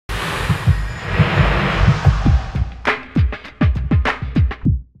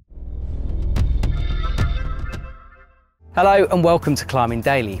Hello and welcome to Climbing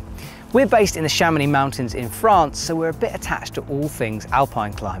Daily. We're based in the Chamonix mountains in France, so we're a bit attached to all things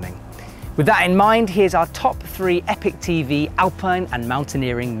alpine climbing. With that in mind, here's our top 3 EpicTV alpine and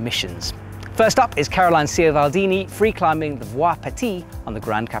mountaineering missions. First up is Caroline Cialdini free climbing the Voie Petit on the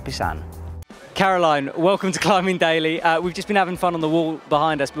Grand Capucin. Caroline, welcome to Climbing Daily. We've just been having fun on the wall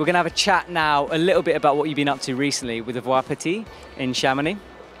behind us, but we're going to have a chat now a little bit about what you've been up to recently with the Voie Petit in Chamonix.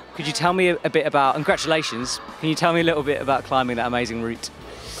 Could you tell me a bit about, and congratulations, can you tell me a little bit about climbing that amazing route?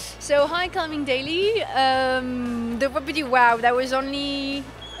 So hi Climbing Daily, the Voie Petit, wow, that was only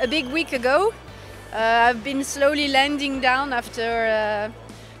a big week ago. I've been slowly landing down after,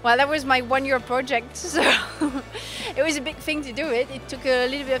 well, that was my 1-year project, so it was a big thing to do it. It took a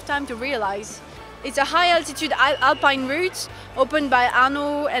little bit of time to realize. It's a high altitude alpine route opened by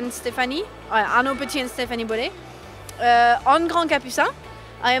Arnaud and Stéphanie, Arnaud Petit and Stéphanie Bollet, on Grand Capucin.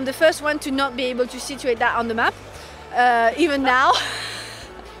 I am the first one to not be able to situate that on the map, even now.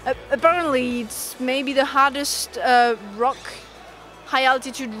 Apparently it's maybe the hardest rock high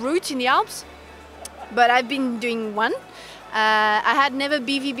altitude route in the Alps, but I've been doing one. I had never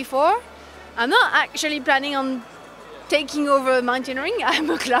BV before. I'm not actually planning on taking over mountaineering. I'm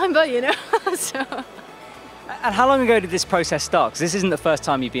a climber, you know. So. And how long ago did this process start? Because this isn't the first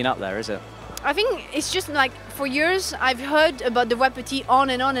time you've been up there, is it? I think it's just like for years I've heard about the Voie Petit on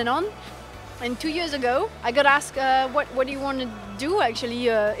and on and on. And 2 years ago, I got asked, what do you want to do actually?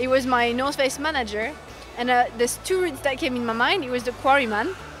 It was my North Face manager. And there's 2 routes that came in my mind. It was the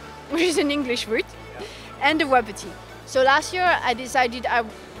Quarryman, which is an English route, and the Voie Petit. So last year I decided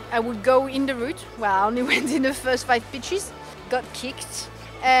I would go in the route. Well, I only went in the first 5 pitches, got kicked.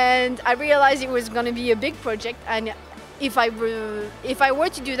 And I realized it was going to be a big project. And if I were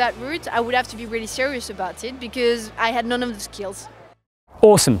to do that route, I would have to be really serious about it because I had none of the skills.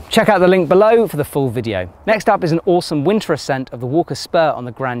 Awesome. Check out the link below for the full video. Next up is an awesome winter ascent of the Walker Spur on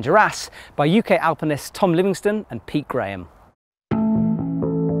the Grand Jurass by UK alpinists Tom Livingston and Pete Graham.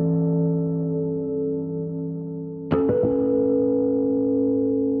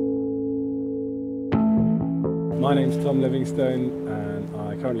 My name's Tom Livingstone and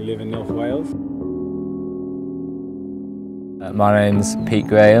I currently live in North Wales. My name's Pete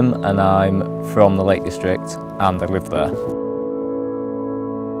Graham and I'm from the Lake District and I live there.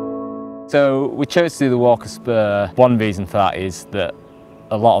 So we chose to do the Walker Spur. One reason for that is that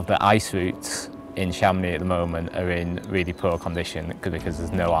a lot of the ice routes in Chamonix at the moment are in really poor condition because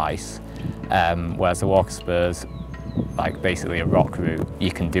there's no ice. Whereas the Walker Spur's like basically a rock route.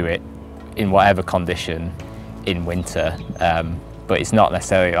 You can do it in whatever condition in winter, but it's not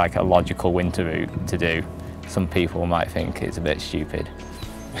necessarily like a logical winter route to do. Some people might think it's a bit stupid.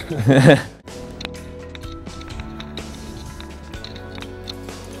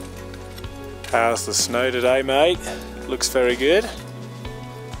 How's the snow today, mate? Looks very good.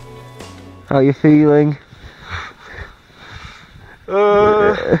 How are you feeling?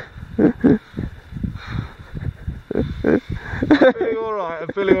 I'm feeling alright, I'm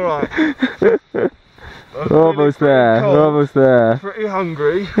feeling alright. We're almost there, cold, we're almost there. Pretty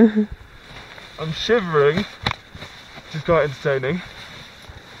hungry. I'm shivering, which is quite entertaining.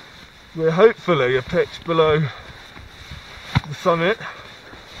 We're hopefully a pitch below the summit.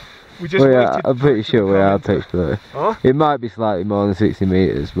 We just I'm pretty sure we are pitch below. Huh? It might be slightly more than 60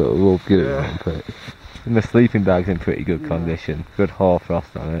 metres, but we'll give it one pitch. And the sleeping bag's in pretty good condition. Good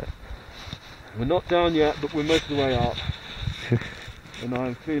hoarfrost on it. We're not down yet, but we're most of the way up. And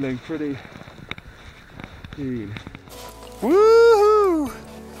I'm feeling pretty keen. Woohoo!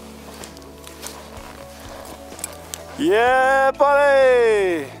 Yeah,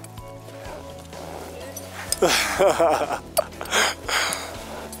 buddy!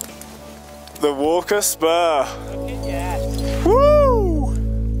 The Walker Spur. Woo!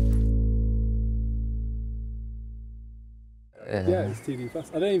 Yeah, it's TD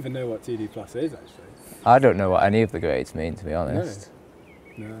Plus. I don't even know what TD Plus is actually. I don't know what any of the grades mean, to be honest.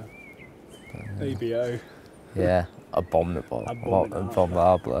 No. ABO. Yeah, abominable.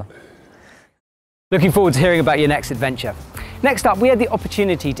 Abominable. Looking forward to hearing about your next adventure. Next up, we had the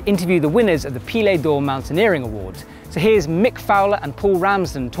opportunity to interview the winners of the Pilet d'Or Mountaineering Awards. So here's Mick Fowler and Paul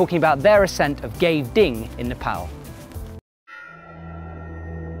Ramsden talking about their ascent of Gave Ding in Nepal.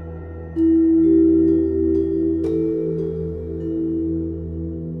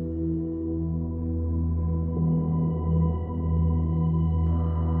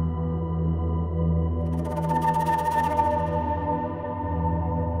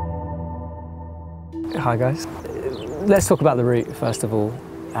 Hi guys. Let's talk about the route first of all.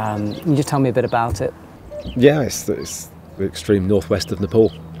 Can you just tell me a bit about it? Yeah, it's the extreme northwest of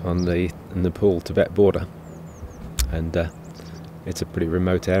Nepal on the Nepal-Tibet border. and it's a pretty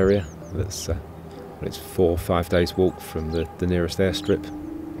remote area. It's 4 or 5 days walk from the nearest airstrip,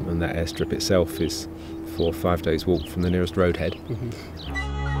 and that airstrip itself is 4 or 5 days walk from the nearest roadhead.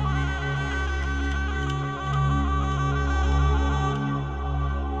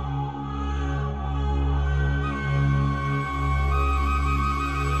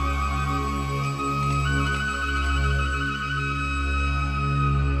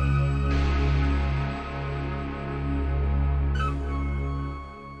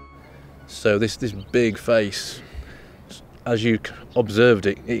 So this big face, as you observed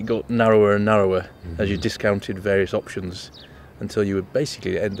it, it got narrower and narrower as you discounted various options until you would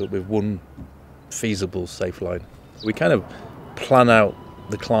basically end up with one feasible safe line. We kind of plan out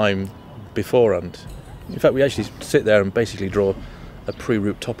the climb beforehand. In fact, we actually sit there and basically draw a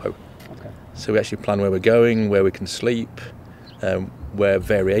pre-route topo. Okay. So we actually plan where we're going, where we can sleep, where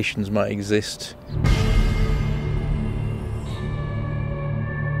variations might exist.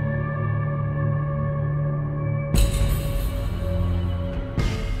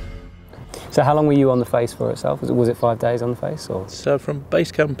 So how long were you on the face for itself? Was it 5 days on the face? Or? So from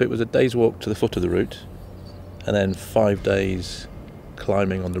base camp it was a day's walk to the foot of the route, and then 5 days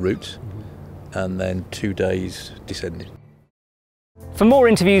climbing on the route, and then 2 days descending. For more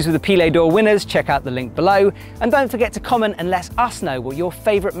interviews with the Pilet d'Or winners, check out the link below, and don't forget to comment and let us know what your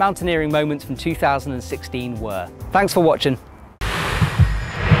favourite mountaineering moments from 2016 were. Thanks for watching.